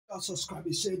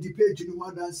subscribe, share the page. You know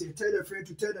what I say? Tell a friend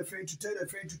to tell a friend to tell a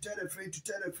friend to tell a friend to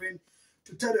tell a friend to tell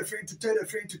a friend to tell a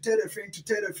friend to tell a friend to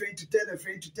tell a friend to tell a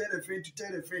friend to tell a friend to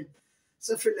tell a friend.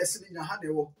 So for lesson in a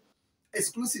handewo,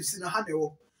 exclusives in a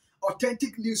handewo,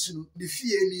 authentic news. The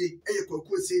fear ni a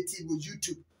koko say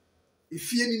YouTube.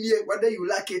 If you need whether you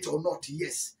like it or not,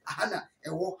 yes. Hana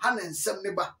ewo hana nsem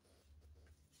ne ba.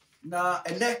 Na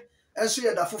ene enso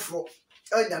ye da foforo.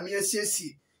 Anyame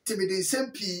asiesie. Timide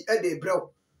nsem pi e de brew.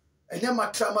 Enye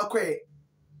matra makwe.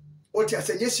 Oti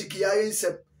asenye shikia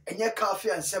nsem, enye kafe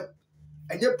nsem,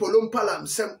 enye polompala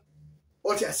nsem.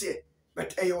 Oti ase.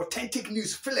 But a authentic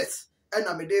news Phyllis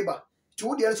ena medeba. To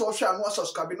wo de enso hwa no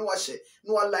subscribe no wa share,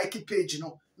 no wa like page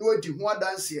no, no di ho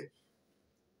dance here.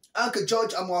 Uncle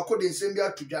George Amwako de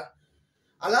Nsembia Tuja.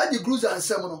 Alaji Gruza and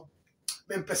Semono.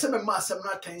 Men Pesame Massam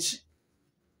not attention.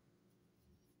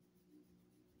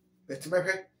 But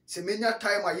Mecca, Semenia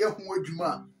time my young word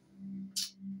Juma.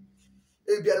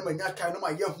 Ebian Mania time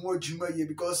my young word Juma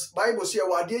because Bible say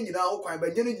what day you now quite by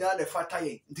Jenny Yan the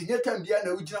Fataye. The Netan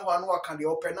Diana original one work and the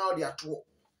open out the two.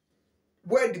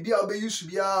 Where the Biabe used to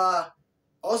be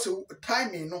also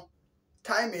timing no.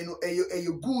 Timing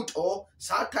a good or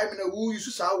sad timing a woo you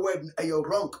say word a you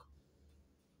wrong.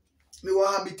 Me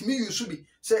wa meet me you should be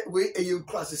say we a you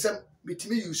class the same meet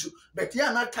me you should but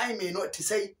yeah not timing not to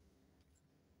say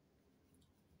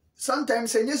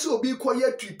sometimes and yes will be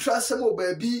quiet to trust some or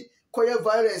baby quiet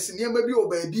violence near maybe or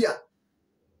baby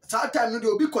sad time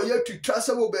no be quiet to trust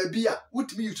some or baby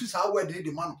what me you choose how word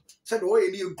the man said oh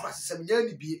you class some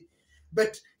yearly be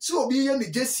but so be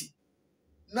any Jesse.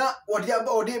 Na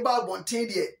ode ba bonten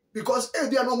de because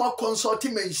ebia no ma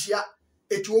consulting menhia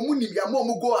etu omunim ya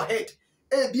mo go ahead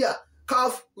ebia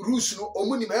calf rules no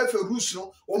omunim efe rules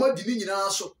no o ma di ni nyina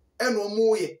so eno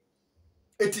mo ye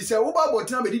eti se wo ba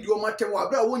bonten abedi di o matem wa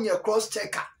bra wo nye cross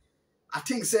checker I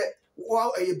think say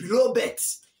wow a below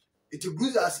bets it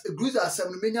bruisers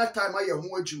some many time aye ho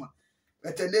adwuma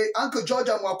etene Uncle George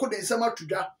Amwako de nsema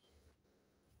tuda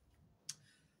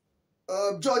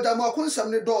George Amwako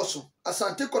nsam ne doso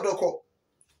Asante Kotoko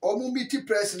omu miti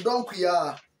press ndonku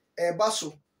ya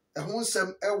baso ho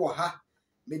nsam ewo ha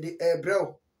me de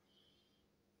ebrel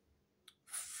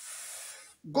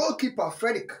goalkeeper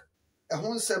Frederick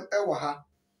ho nsam ewo ha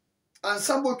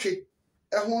Ansah Botchway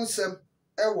ho nsam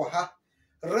ewo ha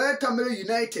Red Tamale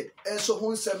United enso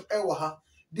ho nsam ewo ha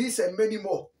these and many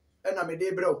more na me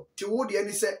de ebrel ti wo de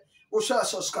ani se wo sha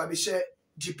subscribe share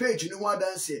the page ni ho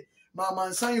dance mama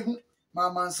nsan hu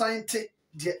mama nsan te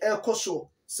de ekoso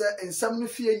se ensam no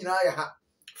fie nyina ya ha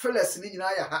Phyllis ni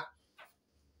nyina ya ha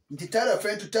to tell a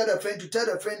friend to tell a friend to tell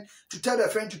a friend to tell a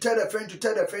friend to tell a friend to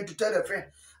tell a friend to tell a friend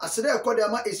Asare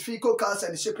Kodama is Fico Cars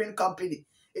and Shipping Company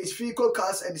is Fico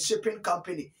Cars and Shipping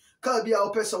Company ka bia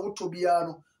opesa woto bia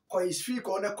no ko is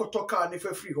Fico ne Kotoko ne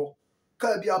fa free ho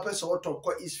ka bia opesa woto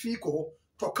ko is Fico ho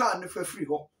toka ne fa free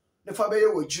ho ne fa be ye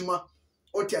wajuma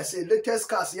Oti I say latest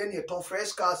cars, yen ton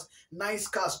fresh cars, nice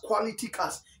cars, quality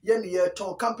cars, yen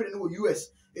ton company no US.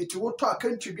 It will talk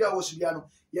country be was biano.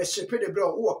 Yes, ship the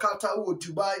bro, or Qatar, or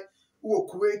Dubai, or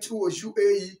Kuwait, or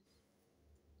UAE,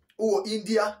 or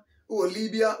India, or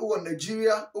Libya, or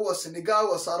Nigeria, or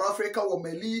Senegal, or South Africa, or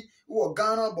Mali, or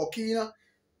Ghana, Burkina,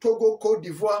 Togo, Cote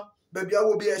d'Ivoire, baby I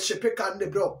will be a ship can the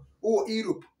bro, or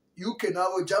Europe, UK now,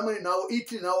 Germany now,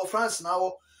 Italy now, France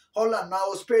now. Holland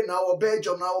now, Spain now,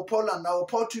 Belgium now, Poland now,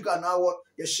 Portugal now,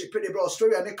 you ship it,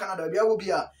 Australia and Canada. There will be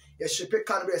a ship it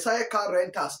can be a car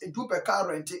renters into per car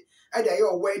rent, and they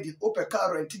are wedding, open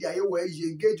car rent, they are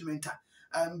engagement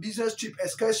and business trip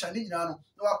excursion in no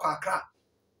crack.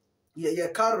 Ye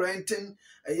car renting,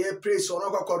 a year place or no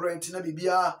car renting, maybe be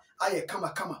a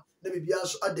kama, maybe be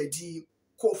also at the D.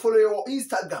 Follow your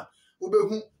Instagram,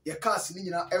 Ubehu, your cars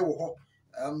in Ewo.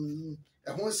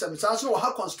 A Hunsem Sanso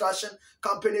ha construction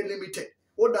company limited.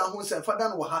 Oda Hunsem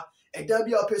Fadan Waha, a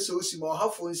Dabia Peso Simo,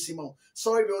 Hafon Simon,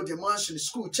 sorry about the mansion,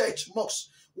 school, church,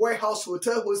 mosque, warehouse,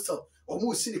 hotel, hostel, or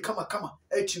Moo City Kama,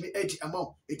 HM 80 amount,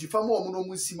 85 more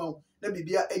Mono Simon, let me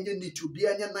be a engine need to be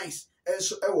any nice, and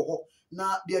so ever.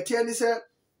 Now, the attorney said,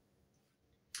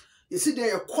 you see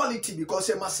there quality because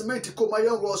a mathematical come my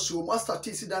young Ross, you master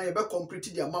TC down a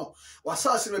complete the amount. Was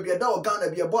assassin be a dog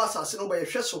gun, be a boss assassin by a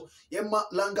shesso, Yemma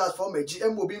Langas from a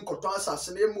GM will be in Coton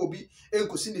assassin, will be in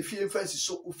the fear fancy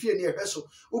so fear near vessel,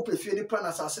 who prefer the plan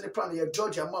assassin plan your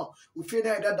Georgia amount, who fear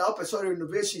that the upper sorry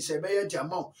innovations a better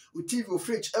amount, with TV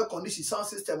fridge air conditioning sound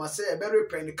system, I say a very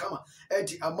penny comma,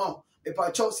 edgy amount. The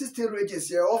patch 16 regions,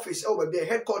 your office over their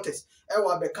headquarters,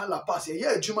 Ewa Bekan Pass, a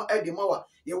year Juma Eddie Mowa,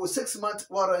 you will 6 months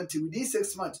warranty within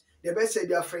 6 months. The best say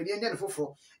they are afraid and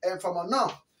for and from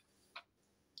now.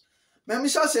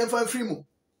 Memisha send for free mo.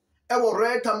 Ewa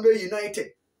Red Tamale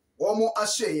United. omo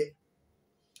aseye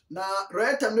na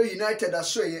Retam no United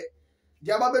aseye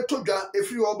dia ba beto dwa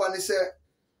efiri oba ne se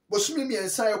bosumi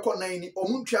miensa yekọ nan ni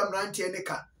omuntwa mrante ne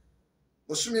ka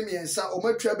bosumi miensa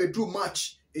omatwa bedru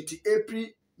March eti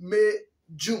April May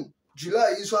June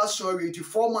July iso aso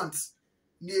 84 months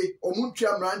ni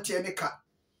omuntwa mrante ne ka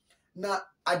na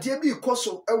ade bi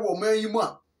ikoso ewo man yi mu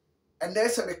a ene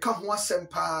se me ka ho asem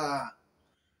pa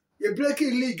ye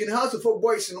breaking league in House of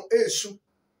Boys no esu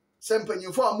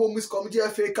sempanyimfo a mo musika mo je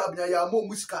FA Cup na ya mo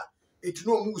musika eti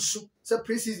no mu su se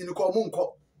pre-season ko mo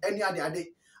nko eni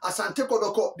ade Asante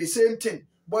Kotoko the same thing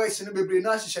boys no bebre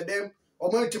na hihye dem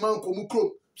o man tima nko mu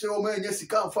krom se o man nya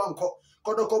sika mfa nko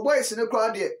Kotoko boys ne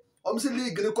kwa de o mse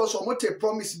league ne ko so mo te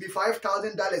promise be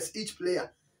 $5,000 each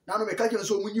player na no me ka chen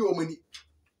so mu nyi o mani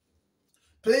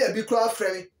player bi kwa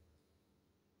frame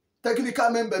technical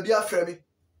member bi aframe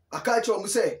aka che o mo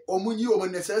say o mu nyi o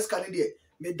mani se ska ne de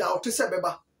me doubt se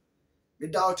beba me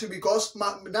doubt because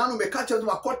na no me ka chen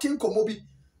ma cutting komobi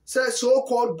say so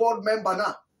called board member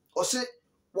na o say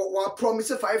what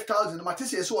promise 5,000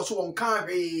 matese so on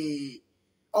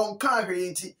kan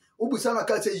hwe nti obusa na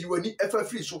ka say you ani efa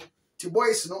free so ti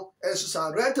boys no enso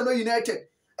sa Retam no United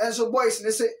enso boys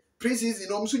ne say pre-season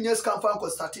no mso nya ska mfa nko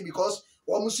start because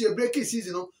wo mso e break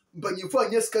season no mpanyimfo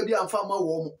anya ska bi amfa ma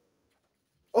wo mo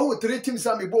o 3 teams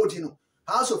am board no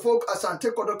House of Folk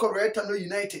Asante Kotoko Retam no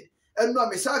United eno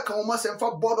amesa ka wo ma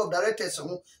semfa board of directors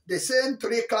ho the same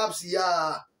 3 clubs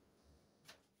ya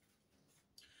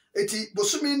eti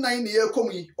bosumi 9 ne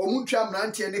yekomi omuntwa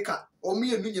mrante ne ka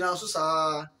omienu nyina so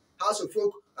saa House of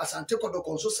Folk Asante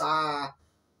Kotoko so saa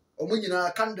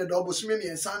omunyina candidate obosumi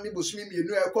miensan ne bosumi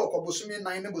mienu ekọ bosumi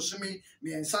 9 ne bosumi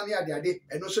miensan ne ade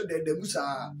eno so de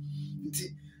musa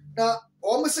nti na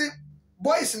omse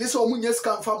boys ne so omunya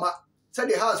scam fama say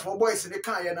the House for boys ne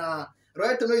kan ye na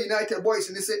Retam no United boys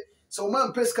ne say so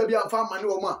man peska bi amfa ma ne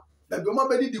wo ma na bi ma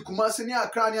bedi di Kumasi ne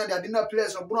Accra ne ade na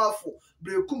players obrafo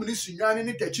brekum ni sunwane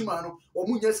ni tachima no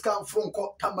omunya scam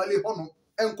fronko tamale hono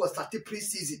enko start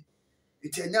pre-season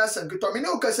itenya sanketo me ne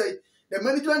ukasai the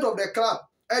management of the club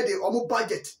the omo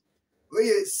budget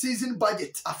we season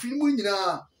budget afimu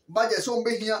nyina budget so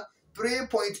mbe hia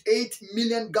 3.8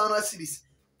 million Ghana cedis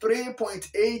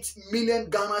 3.8 million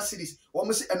Ghana cedis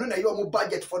omo se eno na ye omo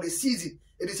budget for the season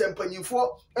it is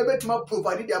empanyimfo ebetima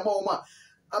provide the amount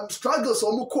struggles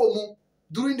omo ko mu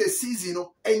during the season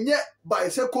no enye by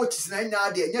say coaches na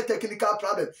nya de enye technical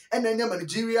problem and enye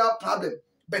managerial problem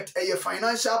but a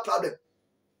financial problem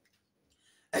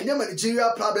enye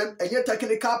managerial problem enye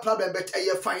technical problem but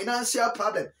a financial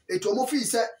problem it omo fi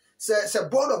say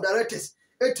board of directors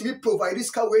etimi provide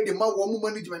this car wey the man wo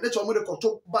management na omo de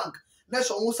koto bank na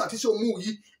so omo satisfy omo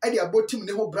yi e de abotim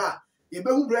ne ho bra ye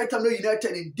be hu Retam no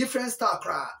United in different star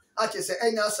cra ache say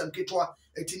enya asam ketwa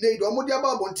etine de omo de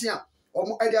aba bonte a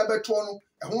omo e de abeto no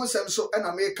ehun nsem so e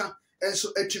na meka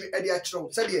enso etimi e de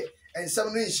akyerew se de ensem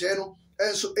no nhye no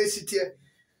enso esitie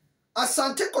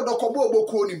Asante Kotoko bo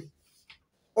obokuo nim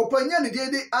opanya ne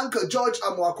de Uncle George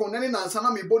Amoako ne nansa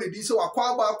na me bo ne di se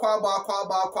wakwa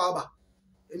aba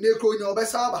ene ko nya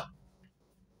obesa aba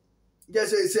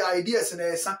just say ideas na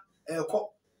esa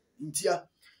eko ntia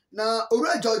na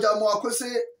owura George Amoako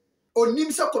se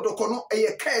onim se Kotoko no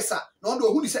eye kesa na ndo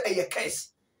ohuni se eye kes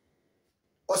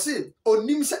o se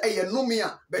onim se eye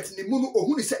nomia but ne munu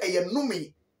ohuni se eye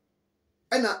nomi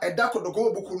ena eda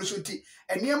Kotoko oboku no so ti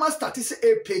eniema start se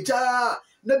e peja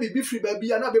na bibi free ba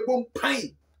bia na bebom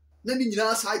pan na ni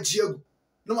nyina sa agiagu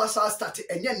no ma sa start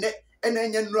enye ne ena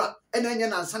enye nura ena enye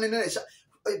nansane na sha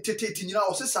tete nyina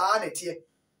o se sa na tie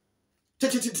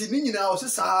tete ni nyina o se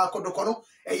sa Kotoko no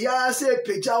eya se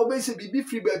peja obe se bibi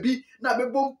free ba bi na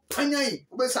bebom panyan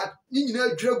obe sa ni nyina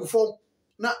adwagu fom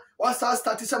na wasa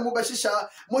start se mo be hihya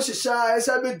mo hihya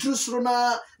esa be drusro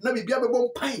na bibia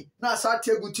bebom pan na sa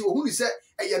tie guti ohunu se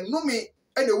eye nomi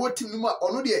ene wotim numa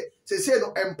ono de sese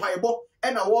no empaibo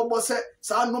ena wo bo se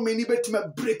sa nomi ni betima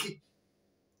breaki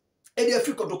e de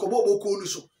Africa Kotoko bo ko nu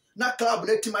so na club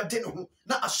na tima de no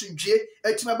na asundwe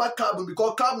etima ba club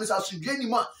because club is asundwe ni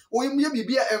ma o yim ye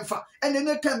bibia emfa ene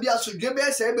ne tam bia asundwe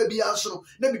be se be bia so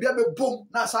na bibia be bom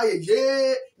na sa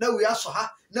ye na we aso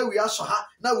ha na we aso ha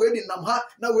na we di nam ha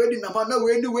na we di nam ha na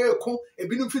we ni we ko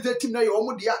ebinu fite tim na ye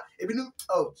omo dia ebinu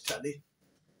oh chale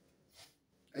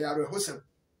ya re hosem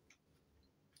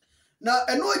na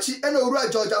eno achi ena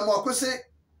owura George Amoako se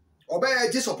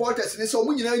obey ji supporters ni so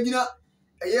nyina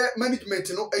eye management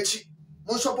no achi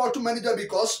mon support manager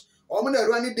because omo na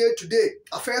run day to day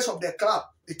affairs of the club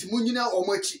etimu nyina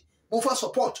omo achi mon fa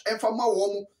support emfa ma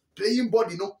wo mo playing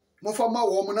body no mon fa ma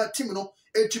wo mo na team no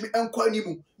etimi enkwa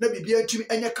nimu na bibia etimi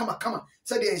enye kama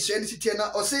se de enhye ni sitie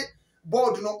na o se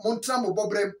board no mon tra mo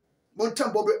bobrem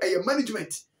Montam bobe a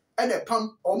management and a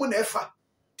pam or monefa.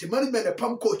 The management a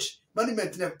pam coach,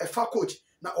 management a fa coach.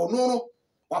 Now or no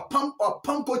or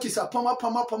pam coaches a pama.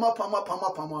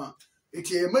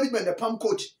 It's a management a pam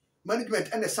coach, management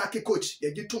and a sake coach,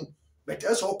 they do too. But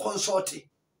also consulting.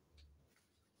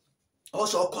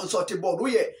 Also consulting board.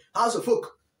 We house of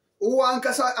folk. Oh,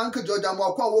 Uncle George, I'm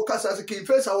walk as a king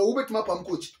first. I will bet my pam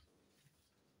coach.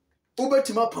 Uber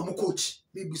to my pam coach.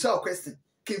 Be without question.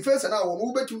 King first and I will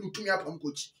Uber to me up pam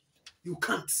coach. You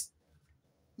can't.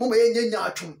 Mummy yen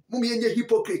Mummy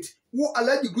hypocrite. Who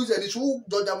allow the goods and it's who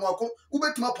George Amwako,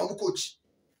 Uber to my pam coach.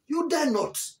 You dare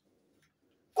not.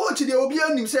 Coach, the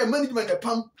Obian say management a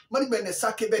pam, management a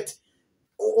sake bet.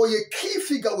 Or a key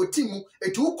figure with Timu, a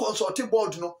two consulting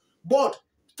board, no board.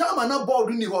 Time and not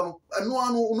board in the one, and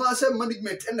no say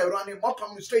management and running more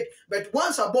pam straight. But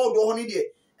once a board or holiday,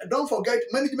 and don't forget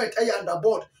management under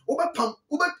board. Uber pam,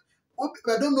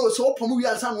 I don't know, so Pamu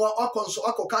and some or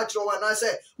console culture, and I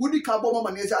say, would the carbon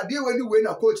man is a dear when you win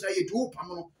a coach, I do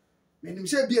Pamano. When him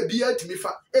say be a beer to me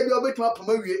for every other to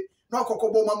Pamaria, no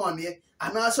cocoa money,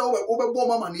 and I saw over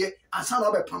bomber money, and some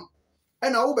other pump.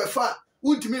 And I over far,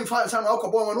 would mean fire some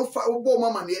alcohol, no fire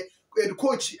bomber money, and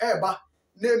coach Eba,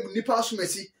 name Nipas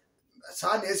Messi,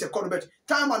 son is a cornet.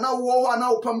 Time and now war and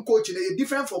now pump coach, a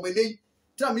different from a name.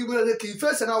 Tell me whether the king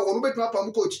first and I will bet my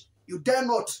pump coach. You dare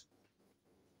not.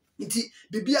 Inti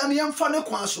bibiano yam fa ne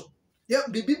kwan so ye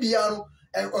bibiano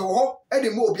ho e de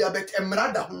mo obi abet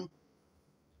emrada ho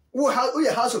wo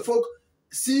house of folk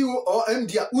CEO or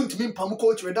MD untimi pam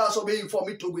coach we da so be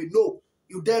inform me to we no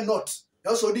you dare not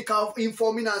you also di can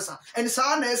inform me answer and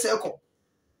sa na eseko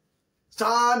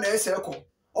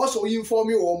also inform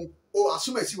me o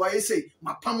asumasi wa ye say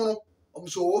ma pam no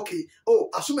so okay oh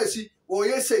asumasi wo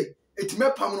ye say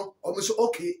etime pam no so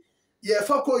okay ye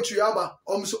fa coach you aba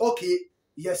so okay.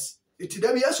 Yes, it is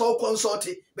yes all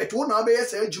consulting, but one now be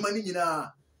yes Germany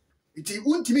nyina. It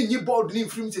untimi nyi board ni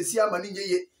film se sia mani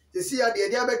nye se sia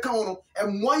de be kan no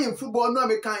emwa yen football no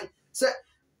amekan se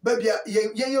baby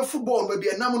yen football baby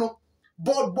enam no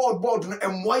board no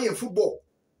emwa yen football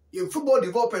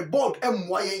development board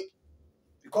emwa yen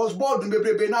because board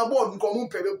bebrebe na board nko mu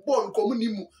pebe board nko mu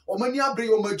nimu o mani abre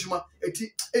o majuma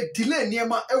eti delay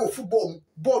niema e wo football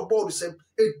board sem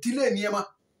delay niema.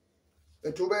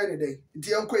 Etoba any day.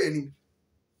 Nti yanko yenim.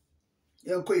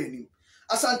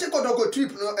 Asante Kotoko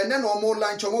trip no ene no mo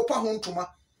lunch mo pa ho ntoma.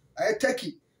 Aye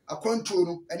turkey akwantuo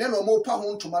no ene no mo pa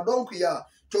ho ntoma donku ya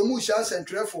to mu sha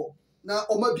sentrefo na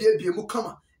o ma bie mu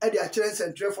kama e de a kire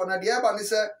sentrefo na de eba ne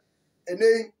se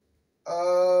ene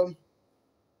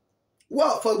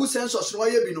wa for good census no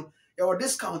ye bi no e wo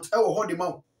discount e wo ho de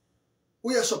ma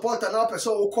wo ye supporter na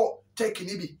person wo call turkey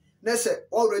ni bi na se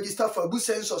all register for good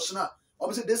census na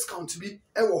obviously discount bi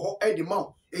e wo ho e de ma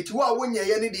eti wa wonya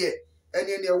ye ne de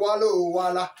ene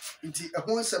wala nti e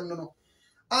ho nsem no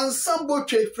Ansah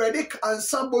Botchway Frederick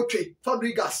Ansah Botchway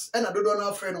Fabregas and a dodo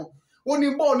na frɛ no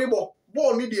oni ball ni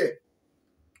de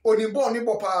oni ball ni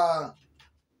bo pa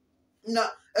na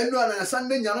enu ana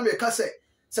Sunday nyano me ka se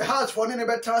heart for ne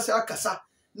betra se akasa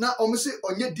na omse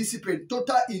onye discipline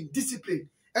total indiscipline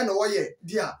and wo ye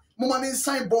dia moma ne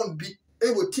sign bond bi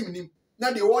e wo team nim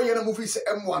na de wo ye na move se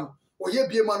M1 no wo ye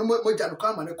bie ma no mo ja no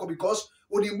ka ma ne ko because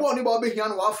oni ball ni ba be hia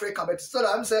no Africa but still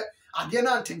am say ade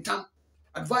na antentam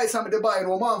advice am de buy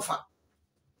no manfa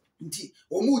nti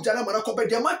omu jana mana ko be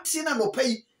de mati na no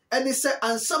pay eni se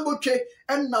Ansah Botchway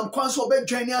enam kwan so be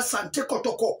dwan ni Asante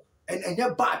Kotoko en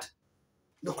enye bad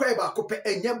no krai ba ko pe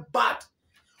enye bad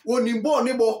onimbo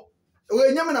ni bo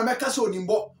we nyame na meka se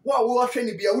onimbo wo hwe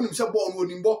ni bia wonim se bo no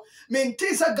onimbo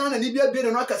menti se Ghana ni bia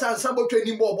bia no akasa Ansah Botchway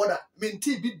nimbo oboda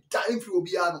menti bi da infri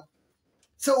obia no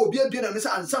se obia bia na se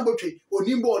Ansah Botchway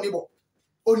onimbo ni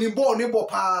bo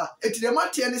pa eti de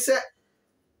mati eni se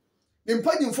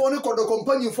nimpanyimfo ne kodo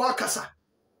kompanyimfo akasa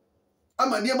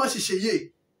ama niema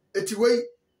hyehyeye eti wei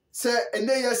se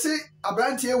ene yesi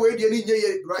abrantie wei de ni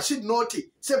nyeye Rashid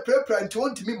Noti se prepare nti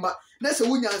wontimi ma na se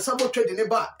wunya Ansah Botchway de ne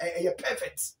ba eye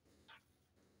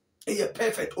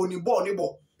perfect onimbo ni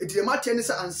bo eti de mate ne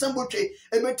se Ansah Botchway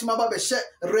emetima ba be hye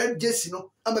red jersey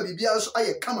no ama bibia so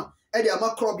aye kama e de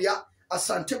ama krobia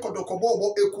Asante Kotoko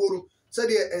bobo ekuru se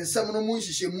de ensem no mu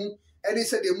hyehyemu ene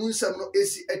se de mu nsem no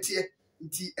esi etie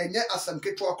nti enye asam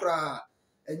ketwa kra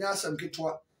enye asam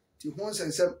ketwa ti ho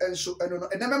nsensem enso eno no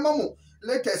enemema mu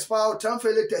latest file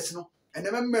transfer latest no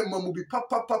enemema mu bi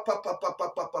papa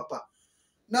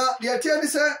na de atie ni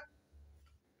se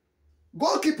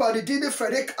goalkeeper de Didi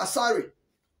Frederick Asare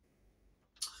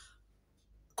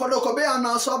Kotoko be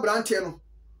announce brand no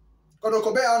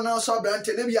Kotoko be announce brand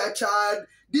ne bi a child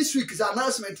this week is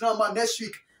announcement now man next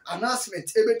week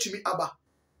announcement ebetumi aba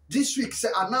this week say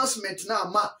announcement na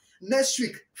ma next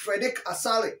week Frederick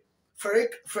Asare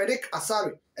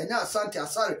enya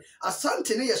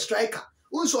Asante ne ye striker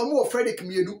unso omo Frederick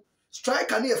mienu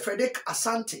striker ne ye Frederick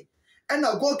Asante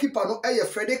ena goalkeeper no ye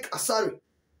Frederick Asare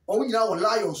omo nyina wo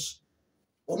Lions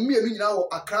omo mienu nyina wo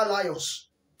Accra Lions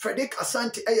Frederick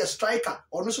Asante ye striker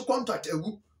ono so contract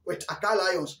egu with Accra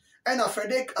Lions ena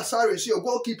Frederick Asare so your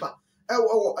goalkeeper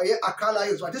ye Accra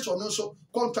Lions but this one so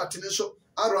contract ne so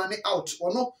running out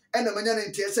ono ena manya ne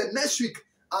ntie say next week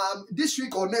this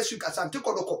week or next week Asante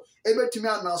Kotoko ebetimi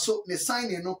anaso ne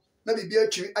signing no na bibi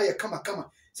atwi aye kama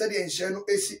say the enhye no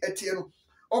esi etie no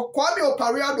Kwame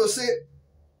Opariado say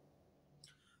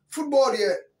football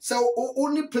here say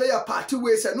only player party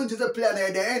ways and not just a player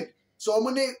at the end so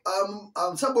money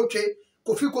Botchway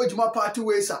Kofi Kojima party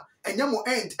ways and yamo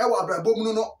end ewa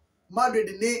brabom no Madrid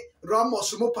ne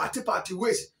Ramos mo party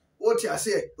ways what you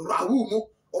say Rawu mo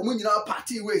omunyina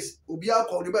party ways obi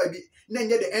akọ the baby na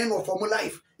nye the end of our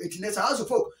life it is a house of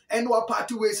folk and what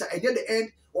party ways and the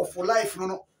end of life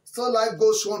no still life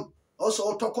goes on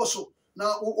also otokoso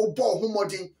na obo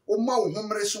homodin o ma wo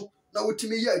homre so na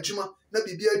wotimi ye adwuma na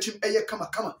bibia atwim eye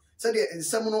kama se de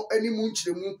ensem no animu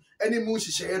nkyiremu animu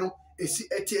hihye no esi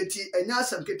etieti enya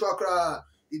asem keto akra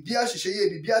bibia hihye ye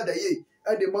bibia da ye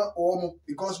ade ma omo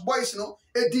because boys no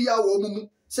edi ya wo mu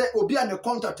se obi an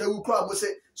contract awu kra mo se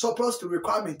surplus to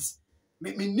requirements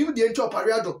me nim de enti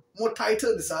Opariado mo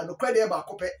title this no credit ba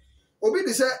kope obi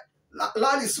de se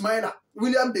Lali Smaila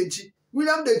William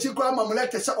Denchi kra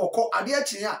mamulete se okọ ade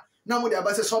akyen a na mo de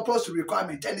abase surplus to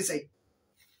requirement and say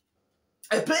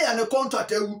a player and a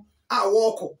contract ewu a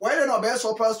walk why they not be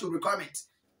surplus to requirement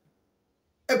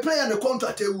a player and a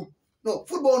contract ewu no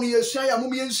football ni yesua ya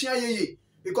mum yensua ye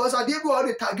because I dey go all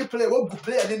the target player what good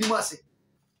player n'animase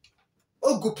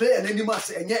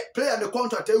enye player and the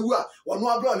contract ewu a wono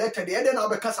abro letter de ede na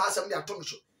obeka sa asem de atom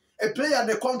so a player and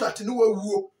the contract no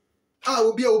wawuo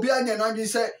obi anya na ndin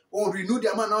say or renew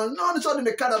the man no so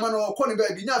de card man or call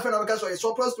be nya afa na obeka so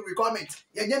surplus to requirement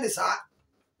yenye ne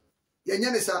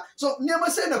sa so niam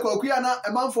say na kwakuya na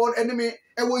a man for enemy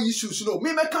ewo issues no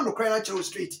me meka no cry na chero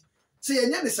straight say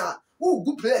yenye ne sa who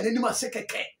good player n'animase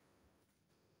keke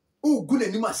who good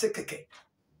n'animase keke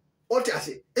what I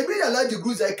say every allergy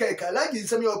groups I keke allergy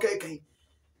nsem yo keke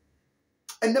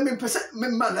and then me percent me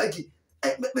man allergy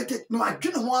me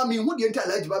adwene ho a me hu de enta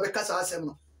allergy ba be kasa asem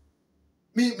no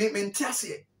me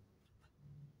ntiase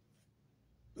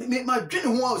me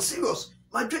madwene ho a serious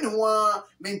madwene ho a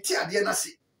me nti ade na se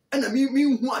ena me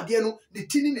hu ade no ne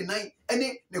tini ne nan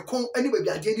ene ne kon ene ba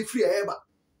bi ade di free eba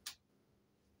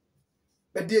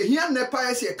but the here ne pa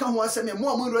ese ka ho asem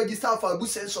mo register for abu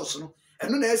census no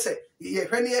eno na ese ye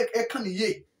hwe ne e ka ne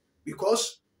ye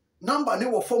because number ne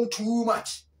wo form too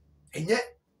much enye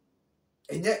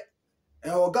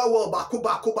oga wo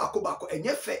bako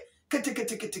enye fe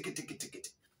kete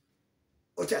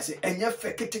what I say enye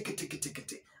fe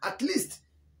kete at least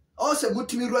also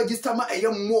mutimi register ma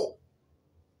eye more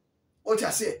what I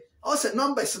say also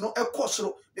numbers no e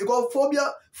kosoro because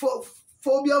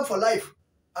phobia for life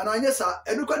and anyesa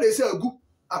enuka dey say agu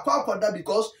akwakwada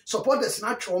because supporters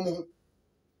na twomo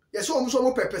yes so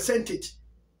mo per percentage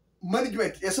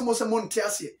management yes mo se mo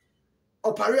ntiase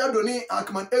Opariado ni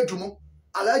akman edumo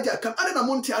alaja kam ade na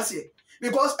mo ntiase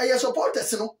because aye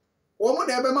supporters no omo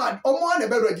na ebe ma omo na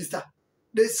ebe register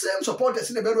the same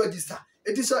supporters na ebe register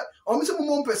it is omo se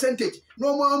mo percentage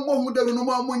no mo hu daru no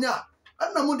mo amonya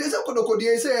ana mo dey say Kotoko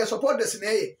dey say supporters na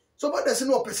ye supporters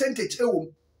no percentage ewo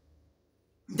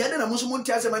ndade na mo so mo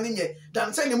ntiase ma nye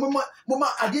dan say ne mo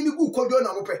ade ni gu kodwo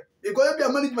na mo pe because bia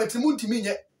management mo ntimi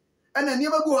nye ana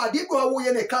niema gu ade gu wo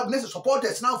ye ne cabinet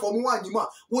supporters na for mo anyima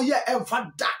wo ye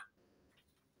emfa da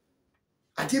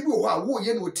ade bi wo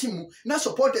ye no team na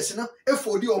supporters na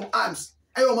efodi arms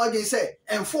ayo ma gen say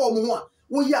enfo mo ho a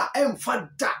wo ye emfa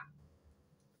da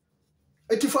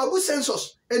etifabu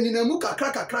census eninamu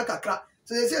kakra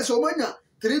say manya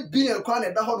 3 billion kwa na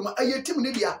da ho no aye team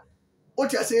ne dia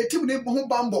oti ase team ne ho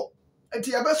bambo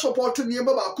enti ya be support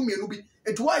niema ba ko mienu bi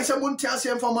enti why say mo ntiase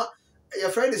emfama your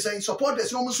friend is saying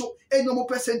supporters no so enyo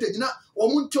percentage na wo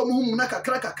mu nti omo hu na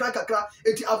kakra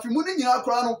eti afimu ni nyina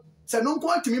akra no se no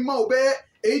nko antimi ma obe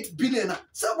 8 billion na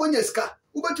se bonya ska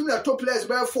ubetumi na top players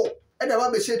be 4 e da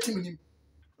ba be share team nim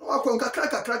no akon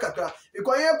kakra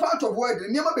because you part of world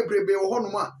niema bebrebe wo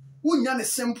hono ma wunya ne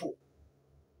simple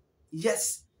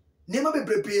yes niema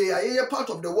bebrebe aye part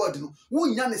of the world no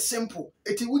wunya ne simple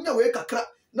eti wunya we kakra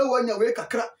na wanya we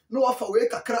kakra na wafa we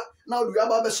kakra na do ya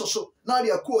ba be soso na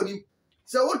dia ko onim.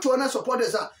 So what to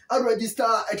supporters are register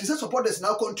it is supporters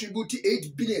now contribute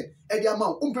 8 billion at the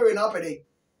amount na pede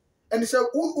and so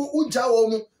uja wo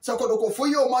mu so Kotoko for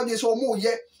your margin so mo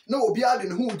ye na obi ade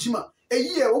ne ho ujima a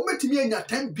year ombetimi anya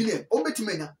 10 billion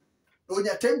ombetimi anya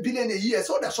onya 10 billion a year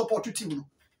so the support team no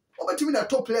ombetimi na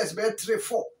top players be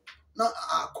 3-4 na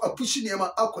apushi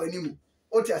niema akọ animu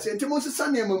oti ase ntimo sesa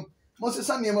niema mo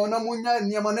sesa niema na mo nya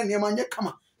niema na niema nye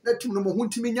kama na team no mo ho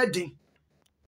ntimi nya din